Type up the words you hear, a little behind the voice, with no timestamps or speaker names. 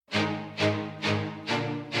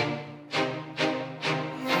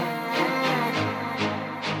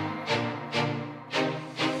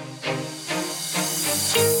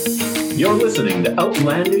You're listening to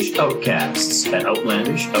Outlandish Outcasts at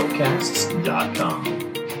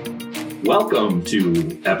OutlandishOutcasts.com. Welcome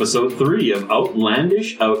to episode 3 of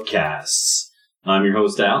Outlandish Outcasts. I'm your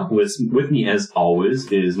host, Al. With me, as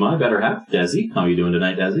always, is my better half, Desi. How are you doing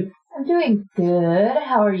tonight, Desi? I'm doing good.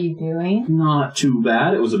 How are you doing? Not too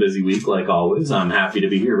bad. It was a busy week, like always. I'm happy to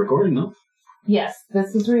be here recording, though. Yes,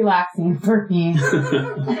 this is relaxing for me.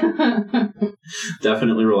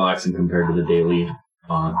 Definitely relaxing compared to the daily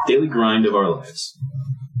grind of our lives.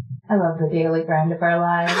 I love the daily grind of our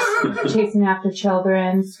lives. Chasing after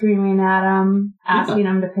children, screaming at them, asking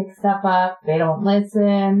them to pick stuff up. They don't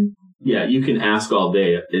listen. Yeah, you can ask all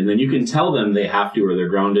day, and then you can tell them they have to or they're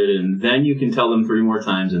grounded, and then you can tell them 3 more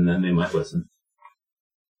times, and then they might listen.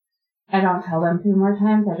 I don't tell them 3 more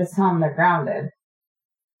times. I just tell them they're grounded.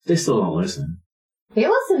 They still don't listen. They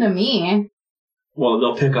listen to me. Well,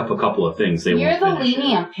 they'll pick up a couple of things. You're the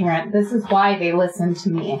lenient parent. This is why they listen to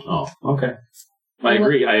me. Oh, okay. I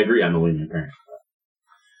agree. I'm the lenient parent.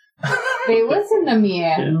 They listen to me.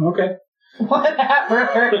 Yeah, okay.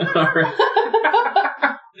 Whatever. All right.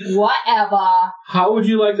 Whatever. How would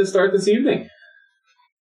you like to start this evening?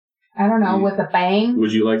 I don't know, with a bang.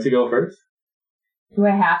 Would you like to go first? Do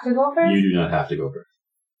I have to go first? You do not have to go first.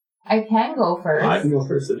 I can go first. I can go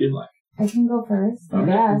first if you'd like. I can go first. All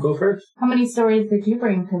right, go first. How many stories did you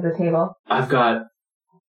bring to the table? I've got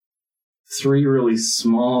 3 really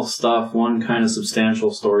small stuff, 1 kind of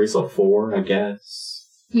substantial story, so 4, I guess.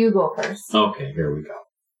 You go first. Okay, here we go.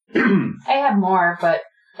 I have more, but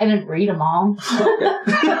I didn't read them all. Okay.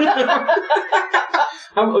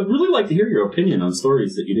 I would really like to hear your opinion on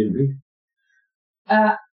stories that you didn't read.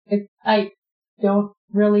 I don't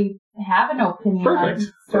really have an opinion on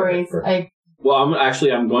stories. Perfect. Well, I'm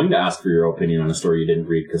going to ask for your opinion on a story you didn't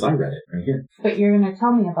read because I read it right here. But you're going to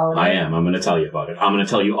tell me about it. I am. I'm going to tell you about it. I'm going to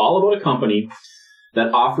tell you all about a company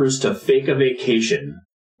that offers to fake a vacation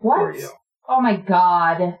for you. Oh my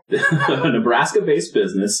God. A Nebraska-based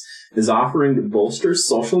business is offering to bolster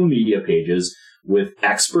social media pages with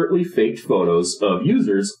expertly faked photos of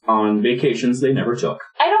users on vacations they never took.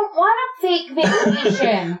 I don't want a fake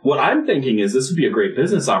vacation. What I'm thinking is this would be a great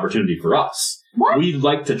business opportunity for us. What? We'd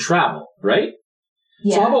like to travel, right?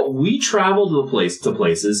 Yeah. So how about we travel to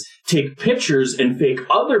places, take pictures, and fake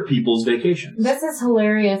other people's vacations? This is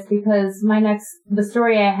hilarious because the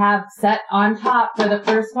story I have set on top for the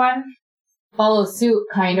first one follows suit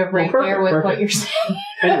kind of right there with what you're saying.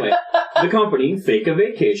 Anyway, the company, Fake a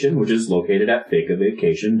Vacation, which is located at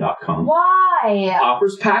fakeavacation.com. Why?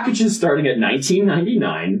 Offers packages starting at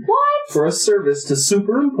 $19.99 for a service to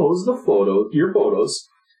superimpose your photos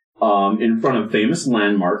in front of famous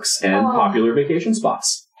landmarks and popular vacation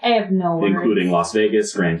spots. I have no words. Including Las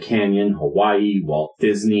Vegas, Grand Canyon, Hawaii, Walt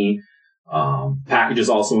Disney. Packages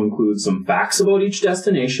also include some facts about each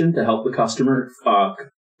destination to help the customer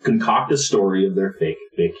concoct a story of their fake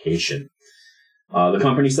vacation. The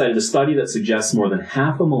company cited a study that suggests more than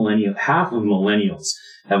half of millennials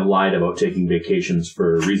have lied about taking vacations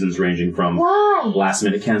for reasons ranging from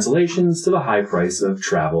last-minute cancellations to the high price of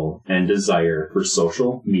travel and desire for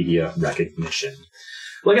social media recognition.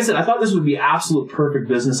 Like I said, I thought this would be absolute perfect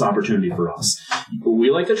business opportunity for us.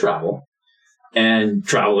 We like to travel, and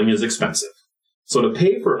traveling is expensive. So to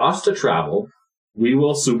pay for us to travel, we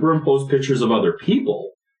will superimpose pictures of other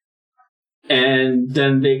people, and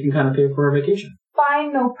then they can kind of pay for our vacation.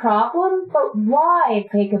 Fine, no problem, but why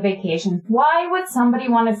take a vacation? Why would somebody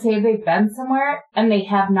want to say they've been somewhere and they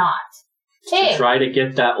have not? To try to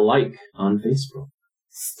get that like on Facebook.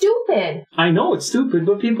 Stupid. I know it's stupid,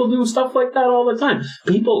 but people do stuff like that all the time.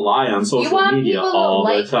 People lie on social media all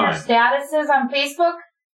the time. You want people to like your statuses on Facebook?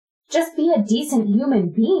 Just be a decent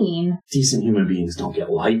human being. Decent human beings don't get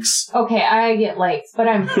likes. Okay, I get likes, but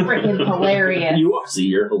I'm freaking hilarious.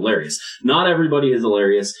 You're hilarious. Not everybody is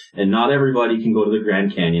hilarious, and not everybody can go to the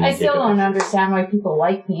Grand Canyon. I still don't understand why people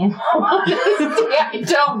like me. I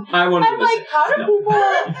don't. I'm like, how do people...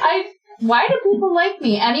 Why do people like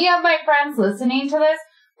me? Any of my friends listening to this?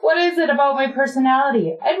 What is it about my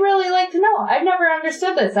personality? I'd really like to know. I've never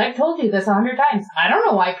understood this. I've told you this 100 times. I don't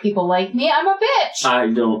know why people like me. I'm a bitch. I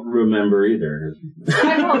don't remember either.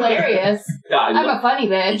 I'm hilarious. I'm a funny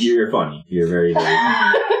bitch. You're funny. You're very, very,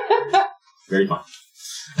 very funny.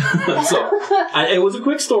 So, it was a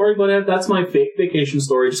quick story, but that's my fake vacation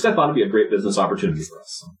story. Just I thought it'd be a great business opportunity for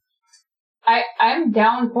us. I'm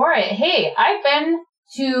down for it. Hey,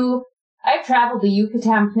 I've traveled the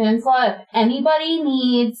Yucatan Peninsula. If anybody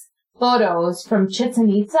needs photos from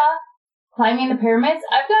Chichen Itza, climbing the pyramids,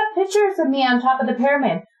 I've got pictures of me on top of the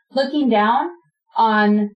pyramid, looking down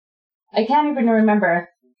on, I can't even remember,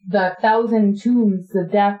 the 1,000 tombs, the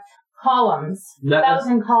depth columns.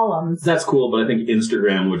 1,000 columns. That's cool, but I think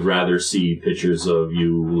Instagram would rather see pictures of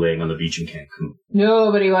you laying on the beach in Cancun.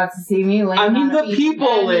 Nobody wants to see me laying on the beach. I mean, the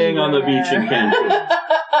people laying on the beach in Cancun.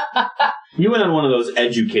 You went on one of those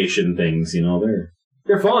education things, you know,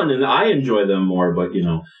 they're fun, and I enjoy them more, but, you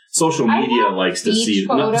know, social media likes to see...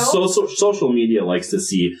 social media likes to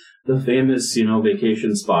see the famous, you know,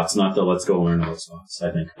 vacation spots, not the let's go learn about spots,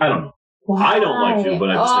 I think. I don't know. Why? I don't like to, but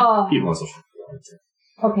I just think people on social media like to.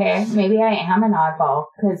 Okay, maybe I am an oddball,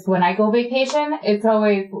 because when I go vacation, it's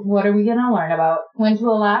always, what are we going to learn about? Went to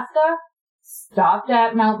Alaska, stopped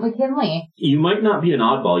at Mount McKinley. You might not be an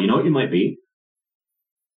oddball. You know what you might be?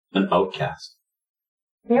 An outcast.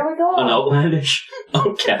 There we go. An outlandish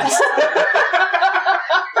outcast.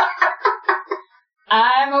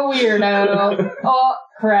 I'm a weirdo. Oh,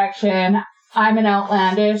 correction. I'm an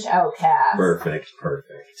outlandish outcast. Perfect.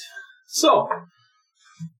 So,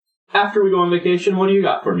 after we go on vacation, what do you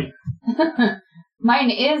got for me?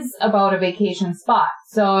 Mine is about a vacation spot.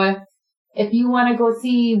 So if you want to go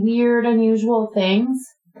see weird, unusual things,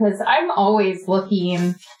 because I'm always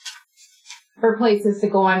looking for places to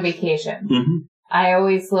go on vacation. Mm-hmm. I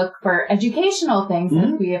always look for educational things,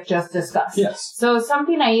 as we have just discussed. Yes. So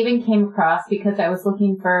something I even came across because I was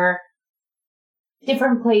looking for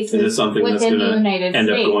different places within the United States. End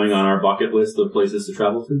up going on our bucket list of places to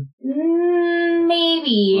travel to?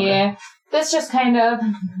 Maybe. Okay. This just kind of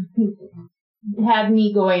had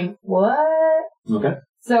me going, what? Okay.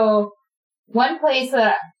 So one place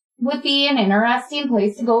that would be an interesting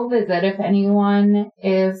place to go visit if anyone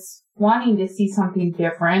is wanting to see something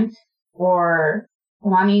different or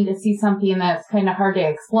wanting to see something that's kind of hard to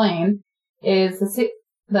explain is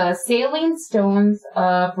the Sailing Stones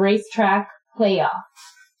of Racetrack Playa.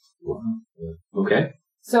 Okay.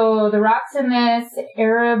 So the rocks in this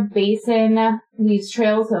Arab basin leaves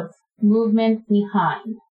trails of movement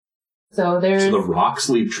behind. So the rocks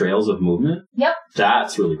leave trails of movement? Yep.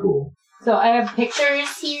 That's really cool. So I have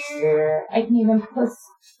pictures here. I can even put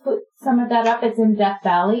some of that up. It's in Death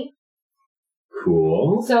Valley.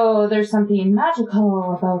 Cool. So there's something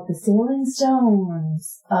magical about the Sailing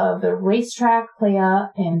Stones of the Racetrack Playa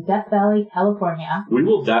in Death Valley, California. We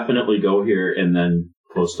will definitely go here and then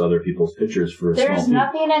post other people's pictures for a small There's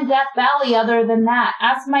nothing in Death Valley other than that.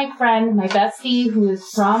 Ask my friend, my bestie, who is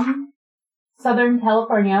from Southern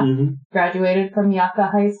California, graduated from Yucca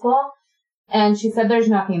High School, and she said there's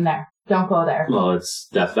nothing there. Don't go there. Well, it's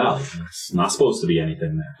Death Valley. It's not supposed to be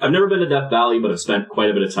anything there. I've never been to Death Valley, but I've spent quite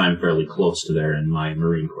a bit of time fairly close to there in my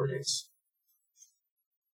Marine Corps days.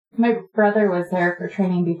 My brother was there for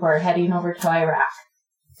training before heading over to Iraq.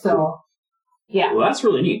 So, yeah. Well, that's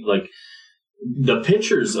really neat. Like, the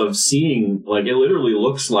pictures of seeing, like, it literally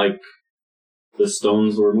looks like the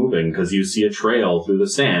stones were moving because you see a trail through the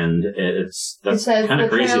sand. That's kind of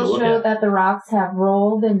crazy to look at. The trails show that the rocks have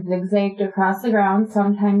rolled and zigzagged across the ground,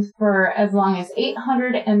 sometimes for as long as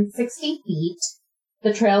 860 feet.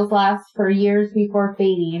 The trails last for years before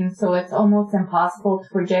fading, so it's almost impossible to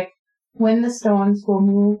predict when the stones will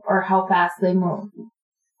move or how fast they move.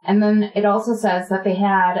 And then it also says that they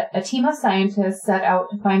had a team of scientists set out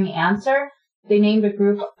to find the answer. They named a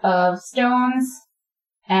group of stones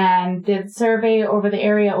and did survey over the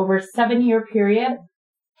area over a 7-year period.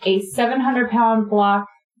 A 700-pound block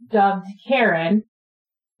dubbed Karen,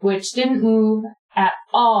 which didn't move at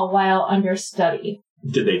all while under study.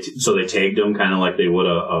 Did they? So they tagged them kind of like they would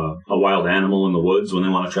a wild animal in the woods when they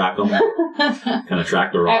want to track them? Kind of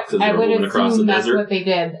track the rocks as they're moving across the desert? That's what they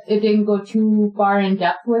did. It didn't go too far in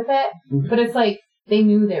depth with it, but it's like they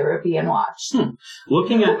knew they were being watched.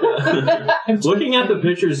 Looking at the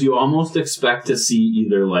pictures, you almost expect to see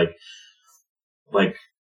either like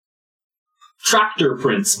tractor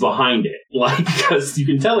prints behind it, like, because you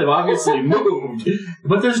can tell they've obviously moved,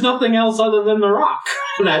 but there's nothing else other than the rock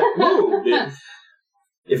that moved.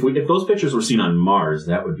 If those pictures were seen on Mars,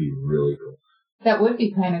 that would be really cool. That would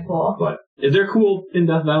be kind of cool. But they're cool in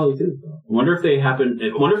Death Valley too. I wonder if it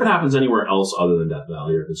happens anywhere else other than Death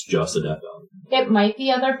Valley, or if it's just a Death Valley. It might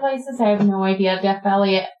be other places. I have no idea. Death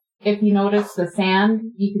Valley, if you notice the sand,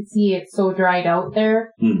 you can see it's so dried out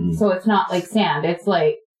there. Mm-hmm. So it's not like sand. It's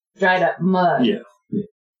like dried up mud. Yeah.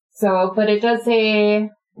 So, but it does say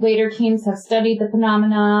later teams have studied the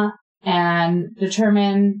phenomena and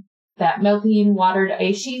determined that melting watered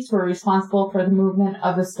ice sheets were responsible for the movement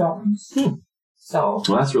of the stones. So.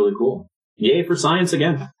 Well, that's really cool. Yay for science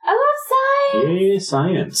again. I love science. Yay,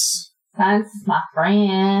 science. Science is my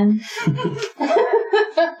friend.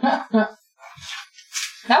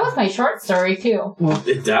 That was my short story, too. Well,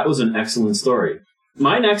 that was an excellent story.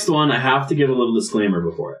 My next one, I have to give a little disclaimer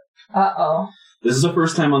before it. Uh-oh. This is the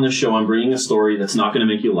first time on this show I'm bringing a story that's not going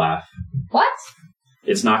to make you laugh. What?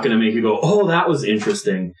 It's not going to make you go, oh, that was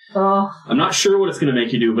interesting. Ugh. I'm not sure what it's going to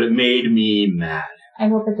make you do, but it made me mad. I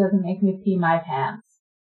hope it doesn't make me pee my pants.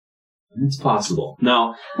 It's possible.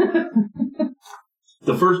 Now, when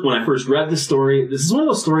I first read the story, this is one of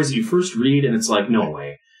those stories that you first read and it's like, no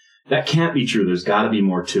way. That can't be true. There's got to be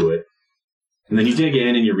more to it. And then you dig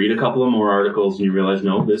in and you read a couple of more articles and you realize,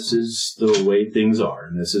 no, this is the way things are.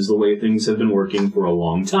 And this is the way things have been working for a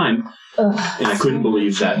long time. Ugh, and I couldn't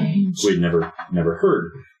believe that we'd never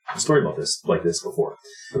heard a story about this like this before.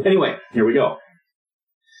 Anyway, here we go.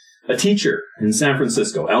 A teacher in San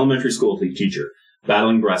Francisco, elementary school teacher,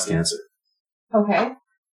 battling breast cancer. Okay.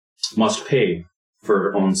 Must pay for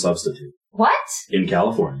her own substitute. What? In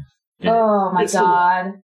California. Oh my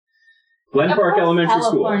God. Glen Park Elementary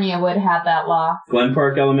School. California would have that law. Glen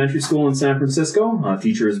Park Elementary School in San Francisco. A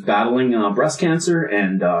teacher is battling breast cancer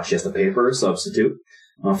and she has to pay for a substitute.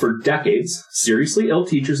 For decades, seriously ill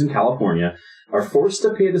teachers in California are forced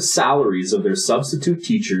to pay the salaries of their substitute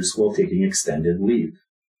teachers while taking extended leave.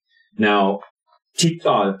 Now,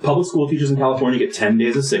 public school teachers in California get 10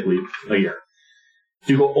 days of sick leave a year. If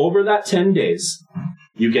you go over that 10 days,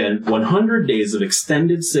 you get 100 days of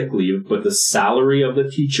extended sick leave, but the salary of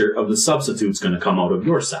the substitute is going to come out of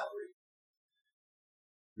your salary.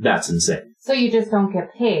 That's insane. So you just don't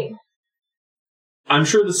get paid. I'm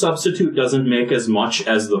sure the substitute doesn't make as much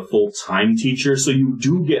as the full-time teacher, so you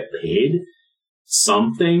do get paid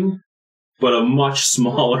something, but a much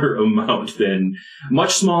smaller amount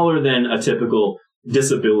much smaller than a typical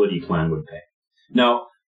disability plan would pay. Now,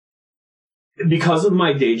 because of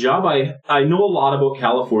my day job, I know a lot about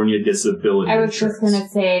California disability insurance. I was just going to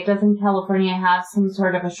say, doesn't California have some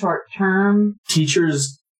sort of a short term?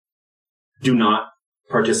 Teachers do not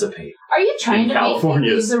participate. Are you trying to make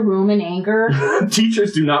me leave the room in anger?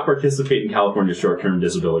 Teachers do not participate in California's short-term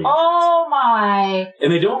disability insurance. Oh my.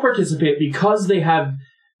 And they don't participate because through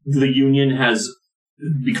the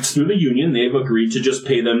union, they've agreed to just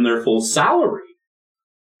pay them their full salary,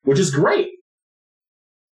 which is great.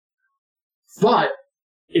 But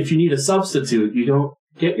if you need a substitute, you don't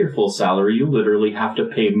get your full salary. You literally have to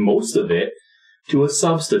pay most of it to a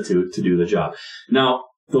substitute to do the job. Now,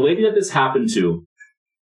 the lady that this happened to,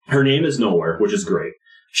 her name is nowhere, which is great.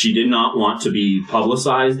 She did not want to be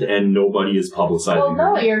publicized, and nobody is publicizing her.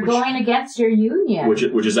 Well, no, you're going against your union. Which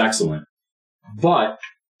is excellent. But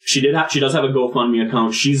she does have a GoFundMe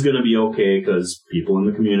account. She's going to be okay because people in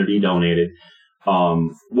the community donated.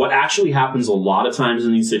 What actually happens a lot of times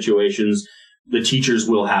in these situations, the teachers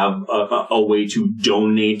will have a way to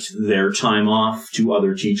donate their time off to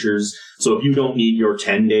other teachers. So if you don't need your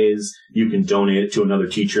 10 days, you can donate it to another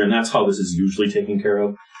teacher, and that's how this is usually taken care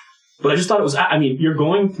of. But I just thought it was, you're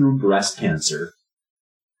going through breast cancer,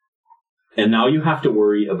 and now you have to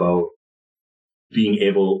worry about being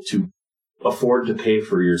able to afford to pay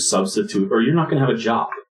for your substitute, or you're not going to have a job.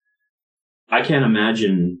 I can't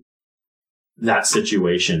imagine that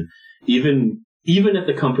situation. Even at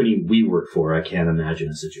the company we work for, I can't imagine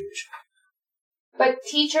a situation. But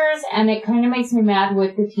teachers, and it kind of makes me mad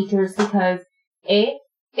with the teachers because, they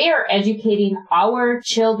are educating our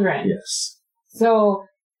children. Yes. So,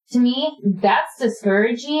 to me, that's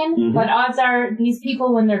discouraging, mm-hmm. But odds are these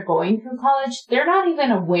people, when they're going through college, they're not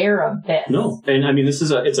even aware of this. No. And it's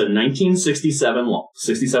a 1967 law.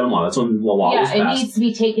 67 law. That's when the law was passed. Yeah, it needs to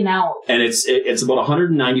be taken out. And it's about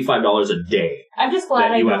 $195 a day. I'm just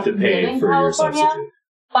glad that you have to pay for your substitute.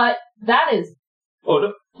 But that is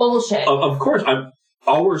bullshit. Of course.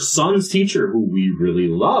 Our son's teacher, who we really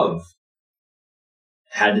love,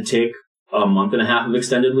 had to take a month and a half of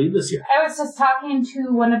extended leave this year. I was just talking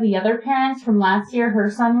to one of the other parents from last year. Her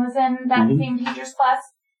son was in that mm-hmm. same teacher's class,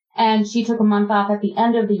 and she took a month off at the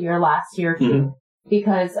end of the year last year, too, mm-hmm.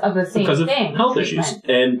 because of the same thing. Because of health issues.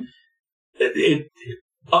 And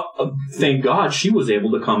thank God she was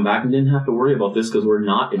able to come back and didn't have to worry about this because we're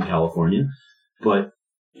not in California. But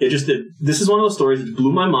this is one of those stories that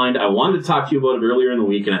blew my mind. I wanted to talk to you about it earlier in the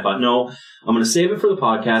week, and I thought, no, I'm going to save it for the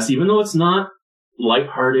podcast, even though it's not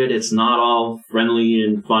lighthearted, it's not all friendly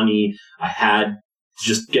and funny. I had to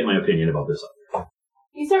just get my opinion about this.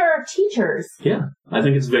 These are our teachers. Yeah, I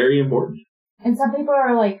think it's very important. And some people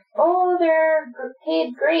are like, oh, they're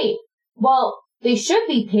paid great. Well, they should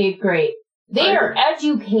be paid great. They are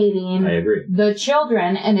educating the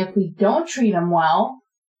children, and if we don't treat them well,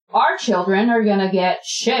 our children are going to get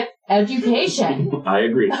shit education. I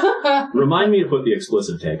agree. Remind me to put the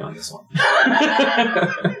explicit tag on this one.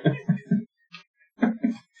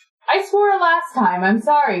 I swore last time. I'm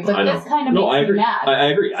sorry, but this kind of makes me mad. I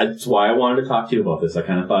agree. That's why I wanted to talk to you about this. I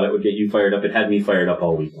kind of thought it would get you fired up. It had me fired up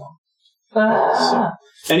all week long. So,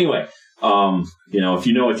 anyway, if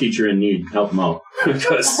you know a teacher in need, help them out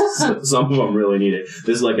because some of them really need it.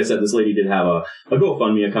 This, like I said, this lady did have a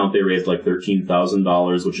GoFundMe account. They raised like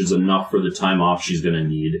 $13,000, which is enough for the time off she's going to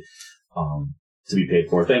need to be paid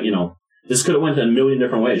for. This could have went a million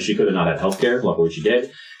different ways. She could have not had health care. Luckily, she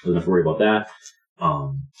did. Doesn't have to worry about that.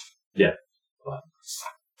 Yeah. But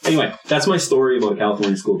anyway, that's my story about a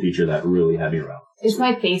California school teacher that really had me around. Is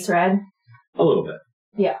my face red? A little bit.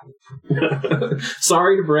 Yeah.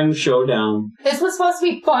 Sorry to bring the show down. This was supposed to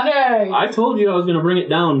be funny. I told you I was going to bring it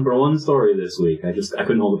down for one story this week. I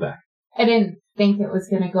couldn't hold it back. I didn't think it was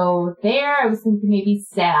going to go there. I was thinking maybe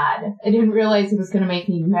sad. I didn't realize it was going to make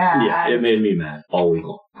me mad. Yeah, it made me mad all week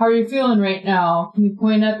long. How are you feeling right now? Can you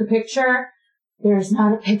point at the picture? There's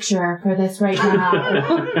not a picture for this right now.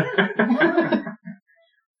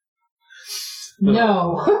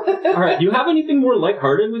 No. All right. Do you have anything more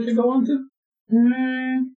lighthearted we could go on to?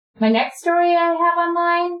 My next story I have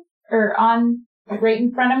online, or right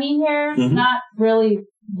in front of me here, is not really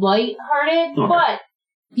lighthearted, but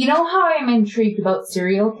you know how I'm intrigued about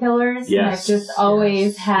serial killers? Yes. And I've just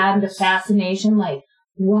always had the fascination, like,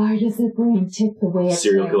 why does the brain tick the way it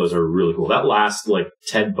Serial killers are really cool. That last,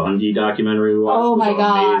 Ted Bundy documentary we watched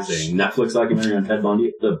was amazing. Netflix documentary on Ted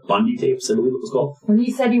Bundy. The Bundy tapes, I believe it was called. When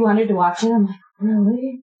you said you wanted to watch it, I'm like,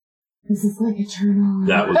 really? This is like a turn on.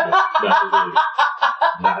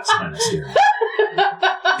 That's kind of scary.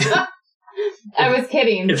 I was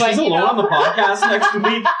kidding. If she's alone on the podcast next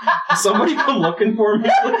week, somebody come looking for me,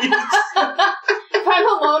 please. If I'm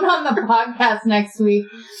alone on the podcast next week,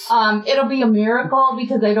 it'll be a miracle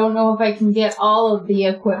because I don't know if I can get all of the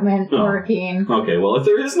equipment working. Okay, well, if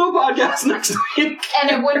there is no podcast next week. And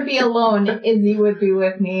it wouldn't be alone. Izzy would be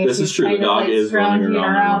with me. This is true. The dog is running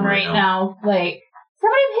around right now. Like,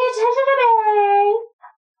 somebody pay attention to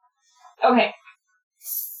me! Okay.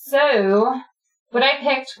 So, what I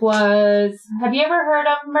picked was, have you ever heard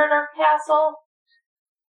of Murder Castle?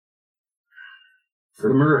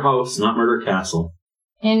 Heard of Murder House, not Murder Castle.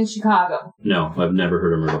 In Chicago. No, I've never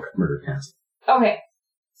heard of Murder Castle. Okay.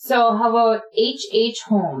 So, how about H.H.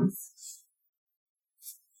 Holmes?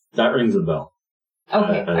 That rings a bell.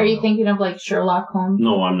 Okay. Are you thinking of, Sherlock Holmes?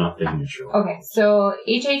 No, I'm not thinking of Sherlock. Okay. So,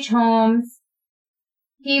 H.H. Holmes,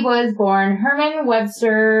 he was born Herman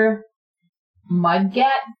Webster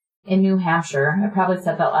Mudgett in New Hampshire. I probably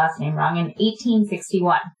said that last name wrong. In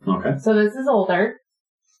 1861. Okay. So this is older.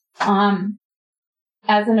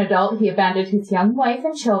 As an adult, he abandoned his young wife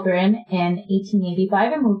and children in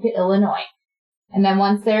 1885 and moved to Illinois. And then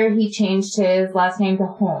once there, he changed his last name to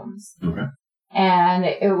Holmes. Okay. And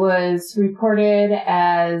it was reported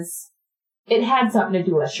as it had something to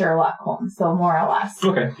do with Sherlock Holmes, so more or less.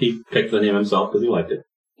 Okay. He picked the name himself because he liked it.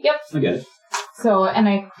 Yep. I get it. So, and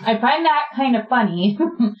I find that kind of funny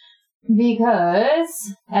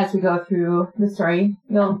because as we go through the story,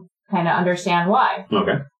 you'll kind of understand why.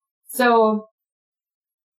 Okay. So,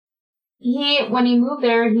 when he moved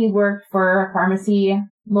there, he worked for a pharmacy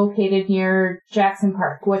located near Jackson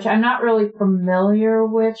Park, which I'm not really familiar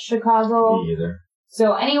with Chicago. Me either.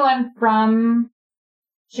 So, anyone from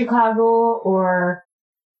Chicago or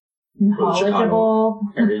knowledgeable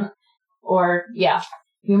or,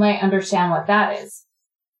 you might understand what that is.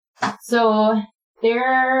 So,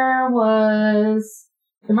 there was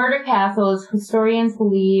the Murder Castle, as historians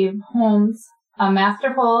believe Holmes, a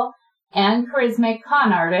masterful and charismatic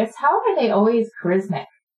con artist. How are they always charismatic?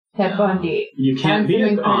 Ted Bundy. You can't be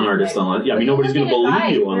a con artist unless... Yeah, nobody's going to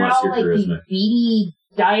believe you unless you're charismatic. Beady,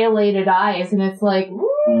 dilated eyes, and it's like,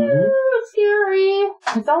 ooh, scary.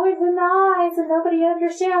 It's always in the eyes, and nobody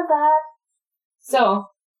understands that. So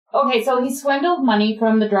he swindled money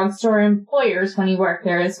from the drugstore employers when he worked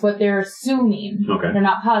there, is what they're assuming. Okay. They're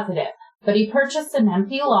not positive. But he purchased an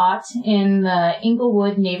empty lot in the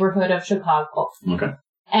Inglewood neighborhood of Chicago. Okay.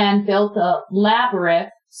 And built a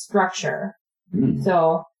labyrinth structure.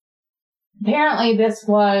 So, apparently this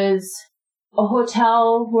was a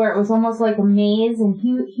hotel where it was almost like a maze, and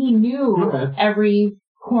he knew every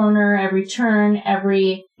corner, every turn,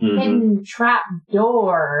 every hidden trap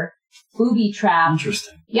door, booby trap.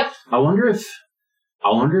 Interesting. Yep. I wonder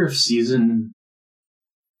if season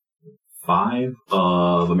 5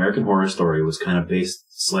 of American Horror Story was kind of based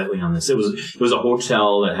slightly on this. It was a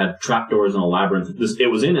hotel that had trapdoors and a labyrinth. It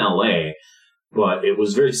was in LA, but it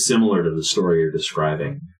was very similar to the story you're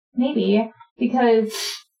describing. Maybe, because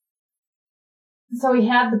so we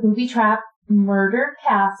had the booby trap Murder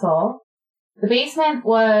Castle. The basement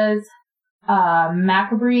was a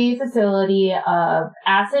macabre facility of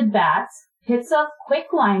acid vats, pits of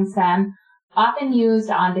quicklime sand, often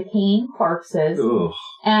used on decaying corpses,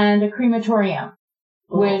 and a crematorium.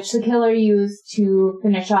 which the killer used to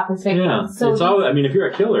finish off his victims. Yeah, so it's always, I mean, if you're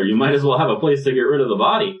a killer, you might as well have a place to get rid of the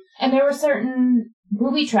body. And there were certain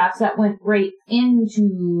booby traps that went right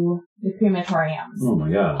into the crematoriums. Oh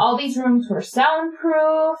my god. All these rooms were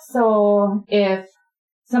soundproof, so if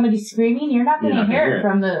somebody's screaming, you're not going to hear it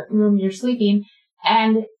from the room you're sleeping.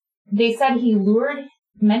 And they said he lured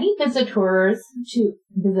many visitors to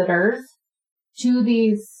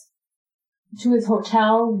his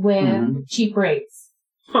hotel with cheap rates.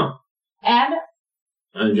 Huh. And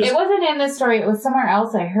it wasn't in this story, it was somewhere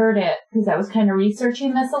else. I heard it because I was kind of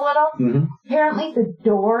researching this a little. Mm-hmm. Apparently the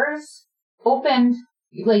doors opened,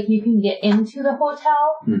 like you can get into the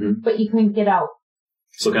hotel, but you couldn't get out.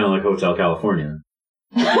 So kind of like Hotel California.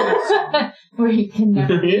 Where you can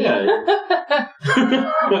never leave.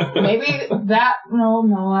 Maybe that, no,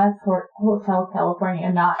 that's Hotel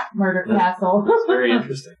California, not Murder Castle. It's very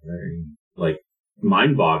interesting. Very, like,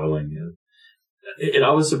 mind-boggling. It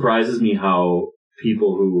always surprises me how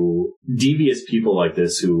devious people like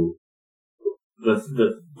this who,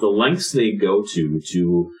 the lengths they go to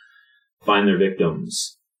find their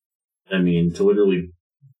victims. I mean, to literally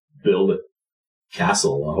build a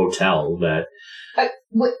castle, a hotel that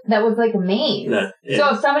was like a maze. So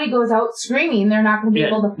if somebody goes out screaming, they're not going to be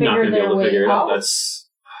able to figure their way out.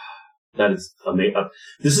 That is amazing.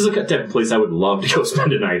 This is a type of place I would love to go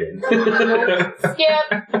spend a night in. Skip.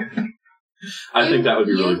 I think that would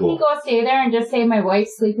be really cool. You can go stay there and just say my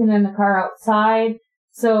wife's sleeping in the car outside.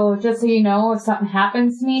 So just so you know, if something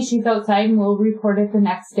happens to me, she's outside and we'll report it the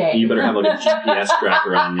next day. You better have like a GPS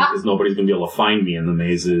tracker on you because nobody's going to be able to find me in the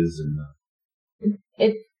mazes. And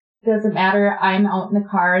it doesn't matter. I'm out in the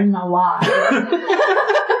car and alive.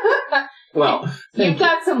 Well, you've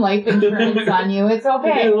got some life insurance on you. It's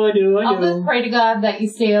okay. I do. I'll just pray to God that you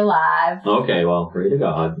stay alive. Okay, well, pray to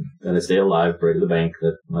God that I stay alive. Pray to the bank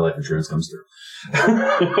that my life insurance comes through.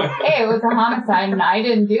 Hey, it was a homicide and I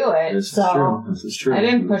didn't do it. This is true. I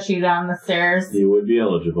didn't push you down the stairs. You would be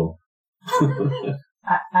eligible.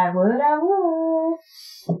 I would.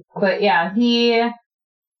 But yeah, he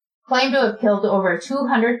claimed to have killed over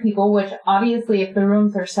 200 people, which obviously if the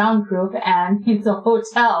rooms are soundproof and it's a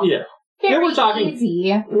hotel. Yeah. We're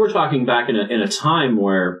talking back in a time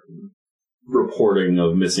where reporting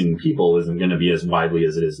of missing people isn't going to be as widely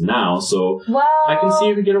as it is now. So I can see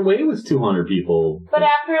you could get away with 200 people. But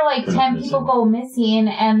after like 10 people go missing,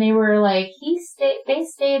 and they were like, they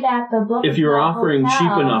stayed at the book. If you're offering cheap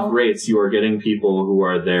enough rates, you are getting people who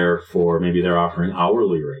are there for maybe they're offering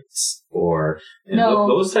hourly rates or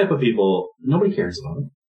those type of people. Nobody cares about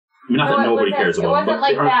them. I mean, not that nobody cares about them. It wasn't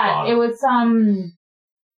like that. It was some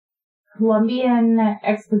Columbian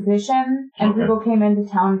exposition, and people came into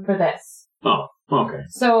town for this. Oh, okay.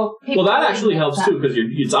 So that actually helps too, because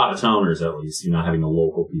it's out of towners at least. You're not having the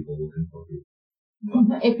local people looking for people.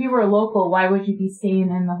 If you were local, why would you be staying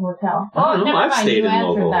in the hotel? I've stayed in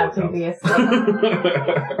local hotels. Previously.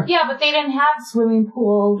 Yeah, but they didn't have swimming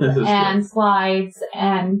pools and slides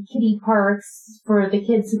and kiddie parks for the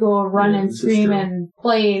kids to go run and scream and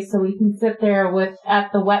play. So we can sit there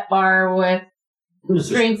at the wet bar with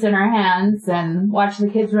drinks in our hands and watch the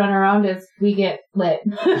kids run around as we get lit.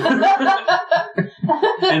 And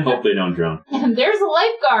hope they don't drown. And there's a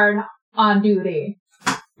lifeguard on duty.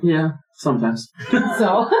 Yeah, sometimes.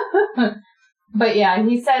 So, but yeah,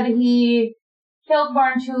 he said he killed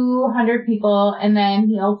more than 200 people, and then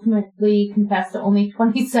he ultimately confessed to only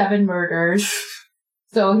 27 murders.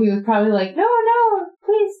 So he was probably like, no,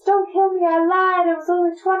 please don't kill me, I lied, it was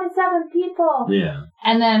only 27 people. Yeah.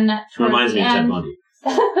 And then reminds me of Ted Bundy.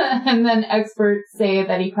 And then experts say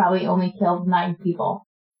that he probably only killed 9 people.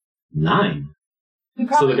 9?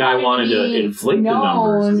 So the guy wanted to inflate the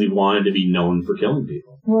numbers because he wanted to be known for killing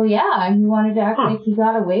people. Well, yeah, he wanted to act like he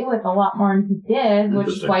got away with a lot more than he did, which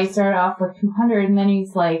is why he started off with 200, and then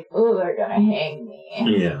he's like, oh, they're gonna hang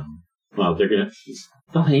me. Yeah. Well,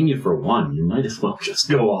 they'll hang you for 1. You might as well just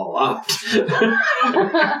go all out.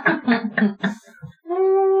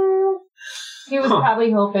 He was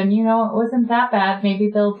probably hoping, it wasn't that bad. Maybe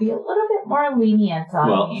they'll be a little bit more lenient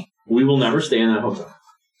on me. We will never stay in that hotel.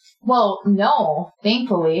 Well, no,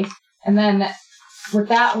 thankfully. And then with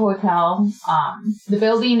that hotel, the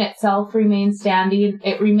building itself remained standing.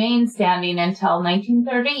 It remained standing until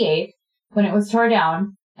 1938 when it was torn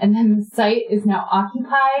down. And then the site is now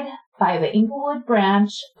occupied by the Inglewood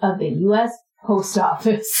branch of the U.S. Post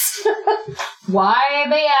Office. Why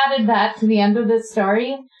they added that to the end of this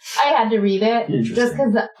story, I had to read it just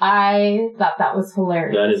because I thought that was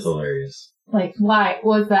hilarious. That is hilarious. Like, why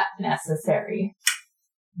was that necessary?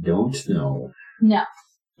 Don't know. No.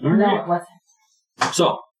 All right. No, it wasn't.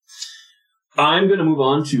 So, I'm going to move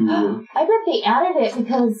on to... I bet they added it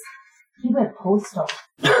because he went postal.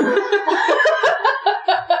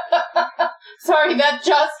 Sorry, that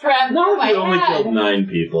just ran through my head. No, he only killed 9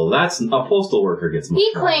 people. A postal worker gets much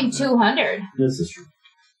He claimed 200. This is true.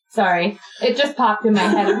 Sorry. It just popped in my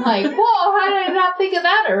head. I'm like, whoa, how did I not think of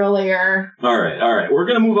that earlier? All right. We're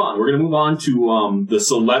going to move on. We're going to move on to the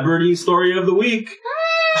celebrity story of the week.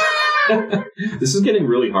 This is getting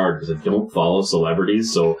really hard because I don't follow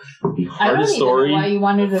celebrities, so the hardest story why you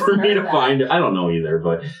wanted to for me to find, I don't know either,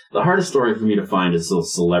 but the hardest story for me to find is a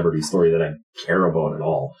celebrity story that I care about at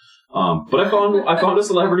all. But I found a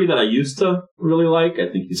celebrity that I used to really like.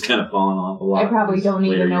 I think he's kind of fallen off a lot. I probably don't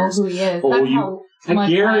even know who he is. I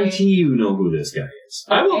guarantee you know who this guy is.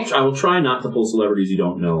 Okay. I will try not to pull celebrities you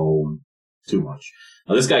don't know too much.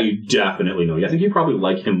 Now, this guy you definitely know. I think you probably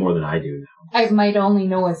like him more than I do now. I might only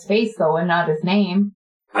know his face, though, and not his name.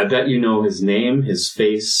 I bet you know his name, his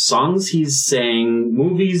face, songs he's sang,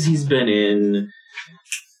 movies he's been in,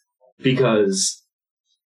 because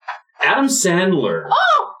Adam Sandler.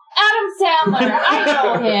 Oh! Adam Sandler! I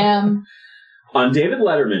know him. On David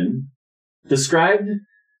Letterman, described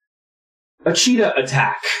a cheetah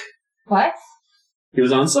attack. What? He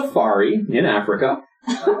was on safari in Africa.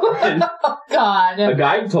 And oh, God. A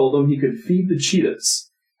guide told him he could feed the cheetahs.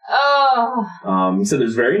 Oh. He said,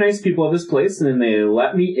 there's very nice people at this place, and then they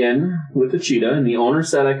let me in with the cheetah, and the owner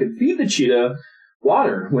said I could feed the cheetah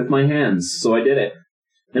water with my hands, so I did it.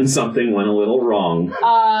 And something went a little wrong.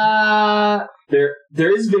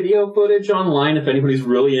 There is video footage online if anybody's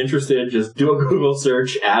really interested. Just do a Google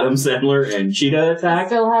search, Adam Sandler and cheetah attack. He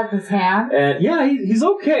still has his hand? Yeah, he's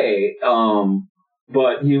okay.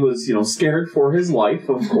 But he was, scared for his life,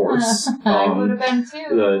 of course. I would have been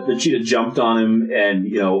too. The cheetah jumped on him and,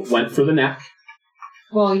 went for the neck.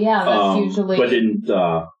 Well, yeah, that's usually... But didn't...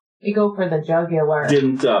 they go for the jugular.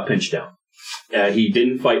 Didn't pinch down. He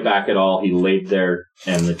didn't fight back at all. He laid there,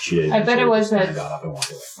 and the cheetah... I bet it was a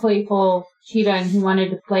playful cheetah, and he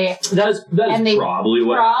wanted to play it. That is probably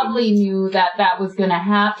what... probably knew that was going to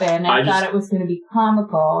happen, and thought it was going to be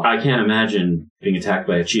comical. I can't imagine being attacked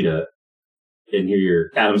by a cheetah, and here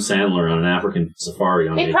you're Adam Sandler on an African safari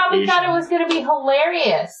on vacation. They probably thought it was going to be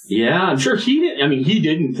hilarious. Yeah, I'm sure he didn't. I mean, he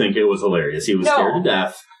didn't think it was hilarious. He was scared to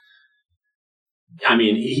death. I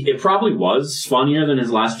mean, it probably was funnier than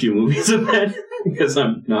his last few movies have been, because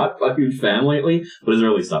I'm not a huge fan lately, but his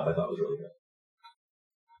early stuff I thought was really good.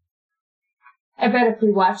 I bet if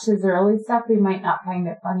we watched his early stuff, we might not find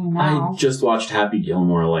it funny now. I just watched Happy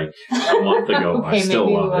Gilmore like a month ago. Okay, I still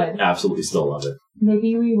love it. Absolutely still love it.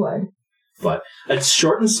 Maybe we would. But it's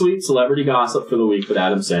short and sweet celebrity gossip for the week with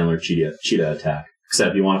Adam Sandler cheetah attack. Except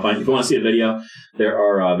if you want to see a video, there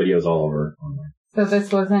are videos all over online. So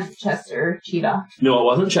this wasn't Chester Cheetah? No, it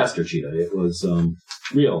wasn't Chester Cheetah. It was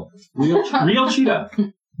real cheetah.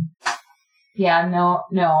 Yeah,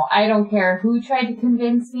 no. I don't care who tried to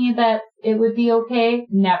convince me that it would be okay.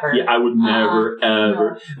 Never. Yeah, I would never,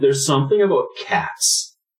 ever. No. There's something about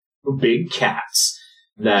cats, big cats,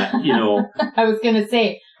 that, I was going to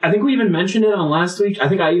say. I think we even mentioned it on last week. I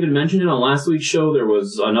think I even mentioned it on last week's show. There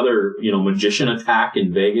was another, magician attack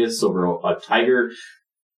in Vegas over a tiger.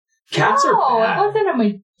 Cats are bad. It wasn't a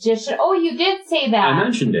magician. Oh, you did say that. I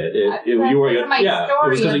mentioned it. It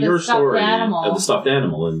was because of your story of the stuffed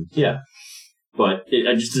animal, and yeah. But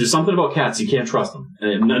there's something about cats you can't trust them.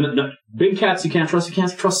 And big cats you can't trust. You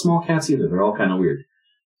can't trust small cats either. They're all kind of weird.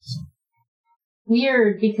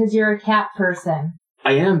 Weird because you're a cat person.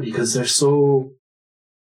 I am, because they're so.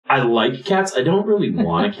 I like cats. I don't really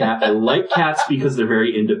want a cat. I like cats because they're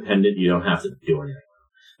very independent. You don't have to do anything.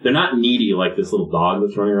 They're not needy like this little dog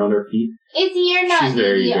that's running around our feet. Izzy, you're not needy,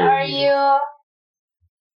 very are needy. You?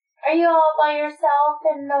 Are you all by yourself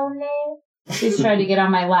and lonely? She's tried to get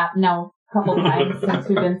on my lap a couple times since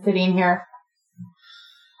we've been sitting here.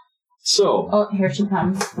 So. Oh, here she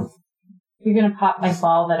comes. You're going to pop my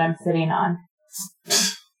ball that I'm sitting on.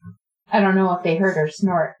 I don't know if they heard her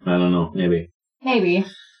snort. I don't know. Maybe.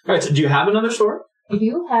 All right, so do you have another story? I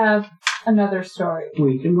do have another story.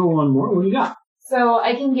 We can go on more. What do you got? So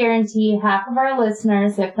I can guarantee half of our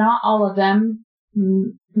listeners, if not all of them,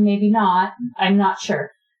 maybe not, I'm not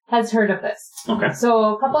sure, has heard of this. Okay.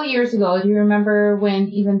 So a couple of years ago, do you remember when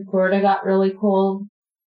even Florida got really cold?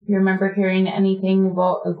 Do you remember hearing anything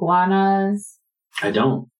about iguanas? I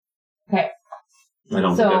don't. Okay. I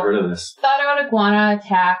don't think I've heard of this. Thawed-out iguana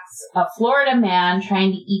attacks a Florida man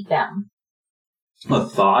trying to eat them. A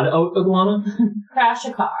thawed-out iguana? Crash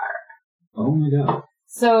a car. Oh my God.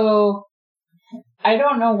 So, I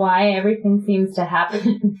don't know why everything seems to happen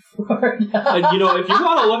in Florida. If you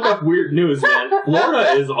want to look up weird news, man,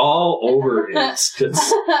 Florida is all over it.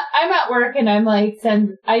 I'm at work and I'm like,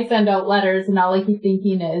 I send out letters and all I keep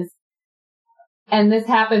thinking is, and this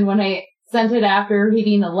happened when I sent it after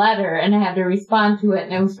reading a letter and I had to respond to it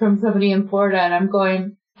and it was from somebody in Florida and I'm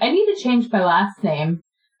going, I need to change my last name.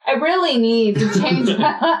 I really need to change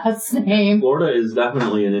my last name. Florida is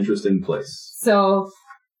definitely an interesting place. So,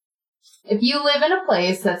 if you live in a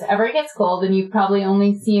place that's ever gets cold and you've probably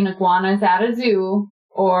only seen iguanas at a zoo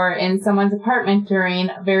or in someone's apartment during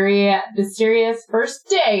a very mysterious first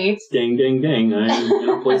date. Ding, ding, ding. I'm in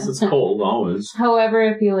a place that's cold, always. However,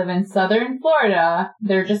 if you live in southern Florida,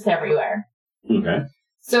 they're just everywhere. Okay.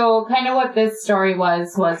 So, kind of what this story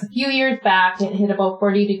was a few years back, it hit about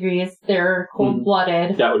 40 degrees. They're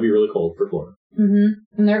cold-blooded. That would be really cold for Florida.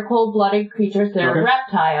 Mm-hmm. And they're cold-blooded creatures. They're a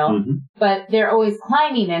reptile, but they're always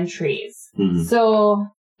climbing in trees. Mm-hmm. So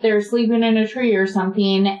they're sleeping in a tree or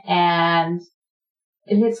something, and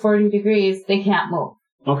it hits 40 degrees. They can't move.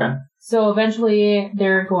 Okay. So eventually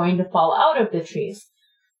they're going to fall out of the trees.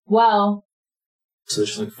 Well. So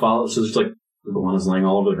it's just like the one that's laying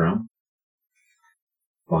all over the ground?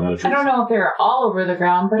 Falling out of trees? I don't know if they're all over the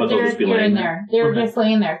ground, but they're here and there. They're just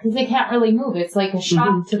laying there because they can't really move. It's like a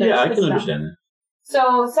shock to their system. Yeah, I can understand that.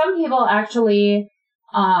 So some people actually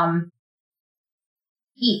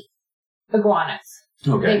eat iguanas.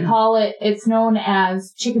 Okay. They call it's known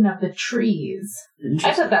as chicken of the trees.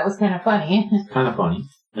 I thought that was kind of funny. Kind of funny.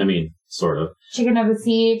 I mean, sort of. Chicken of the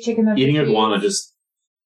sea, chicken of the trees. Eating iguana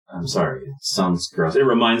I'm sorry, it sounds gross. It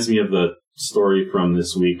reminds me of the story from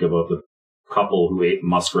this week about the couple who ate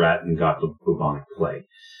muskrat and got the bubonic plague.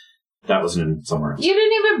 That wasn't in somewhere else. You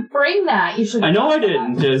didn't even bring that. You should. I know I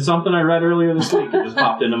didn't. It's something I read earlier this week. It just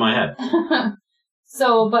popped into my head.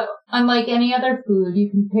 So, but unlike any other food, you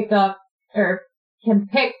can pick up or can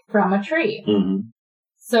pick from a tree. Mm-hmm.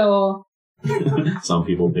 So. Some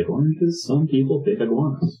people pick oranges. Some people pick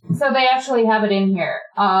iguanas. So they actually have it in here.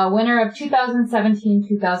 Winter of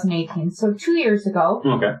 2017-2018. So 2 years ago.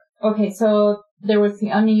 Okay. Okay, so there was the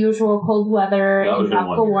unusual cold weather in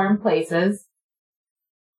tropical warm places.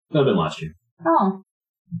 That would have been last year. Oh.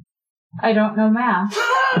 I don't know math.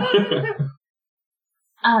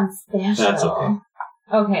 I'm special. That's okay.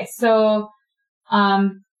 Okay, so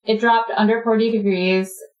it dropped under 40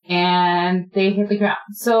 degrees and they hit the ground.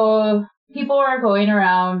 So people are going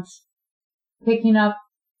around picking up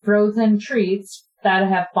frozen treats that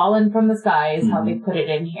have fallen from the sky is how they put it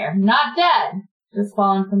in here. Not dead, just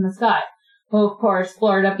fallen from the sky. Well, of course,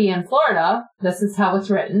 Florida being Florida, this is how it's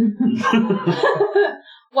written.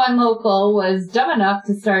 One local was dumb enough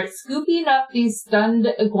to start scooping up these stunned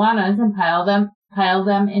iguanas and pile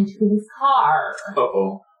them into his car.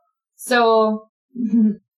 Uh-oh. So,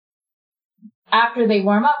 after they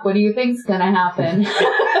warm up, what do you think's gonna happen?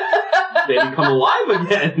 They become alive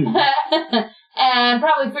again. And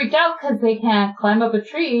probably freaked out because they can't climb up a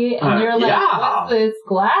tree. And they're like, what's this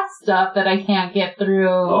glass stuff that I can't get through?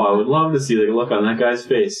 Oh, I would love to see the look on that guy's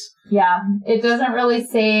face. Yeah, it doesn't really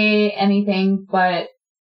say anything, but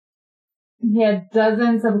he had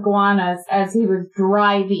dozens of iguanas as he was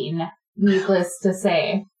driving, needless to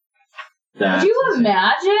say. Could you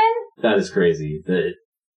imagine? That is crazy.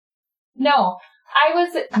 No.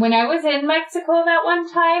 When I was in Mexico that one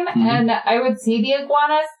time, and I would see the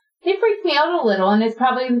iguanas, they freaked me out a little, and it's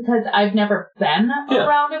probably because I've never been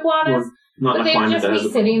around iguanas. But they'd just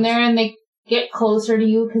be sitting there, and they get closer to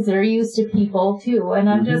you because they're used to people, too. And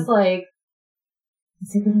I'm just like,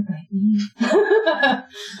 is it going to bite me?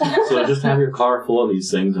 So just have your car full of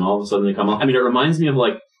these things, and all of a sudden they come up. I mean, it reminds me of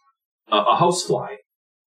like a housefly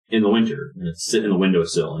in the winter, and it's sitting in the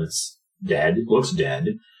windowsill, and it's dead. It looks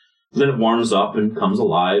dead. Then it warms up and comes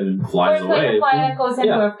alive and flies away. It's like a fly that goes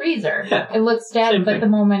into a freezer. Yeah. It looks dead, but the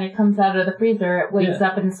moment it comes out of the freezer, it wakes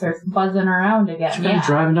up and starts buzzing around again. You're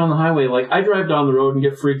driving down the highway. Like, I drive down the road and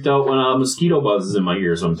get freaked out when a mosquito buzzes in my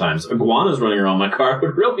ear sometimes. Iguanas running around my car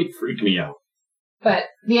would really freak me out. But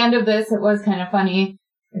the end of this, it was kind of funny.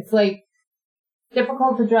 It's like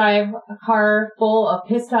difficult to drive a car full of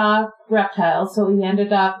pissed off reptiles, so he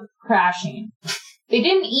ended up crashing. They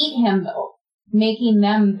didn't eat him, though, making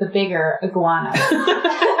them the bigger iguanas.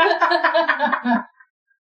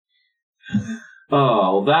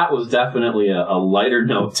 Oh, that was definitely a lighter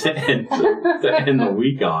note to end the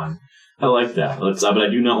week on. I like that. But I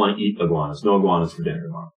do not want to eat iguanas. No iguanas for dinner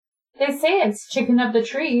tomorrow. They say it's chicken of the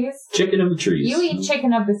trees. Chicken of the trees. You eat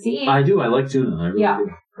chicken of the sea. I do. I like tuna. I really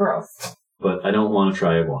do. Gross. But I don't want to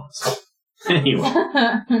try iguanas.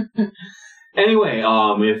 Anyway,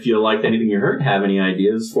 if you liked anything you heard, have any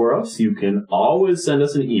ideas for us, you can always send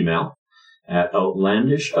us an email at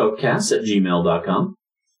outlandishoutcasts@gmail.com.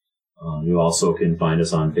 You also can find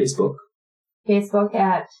us on Facebook. Facebook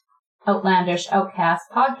at Outlandish Outcast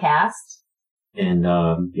Podcast. And,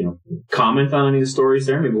 comment on any of the stories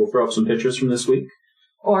there. Maybe we'll throw up some pictures from this week.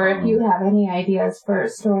 Or if you have any ideas for a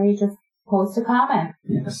story, just post a comment.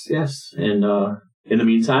 Yes. And in the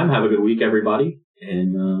meantime, have a good week, everybody.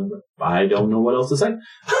 And I don't know what else to say.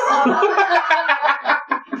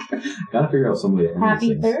 Gotta figure out some way to end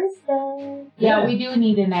Happy these things. Thursday. Yeah, we do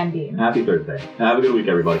need an ending. Happy Thursday. Have a good week,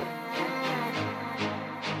 everybody.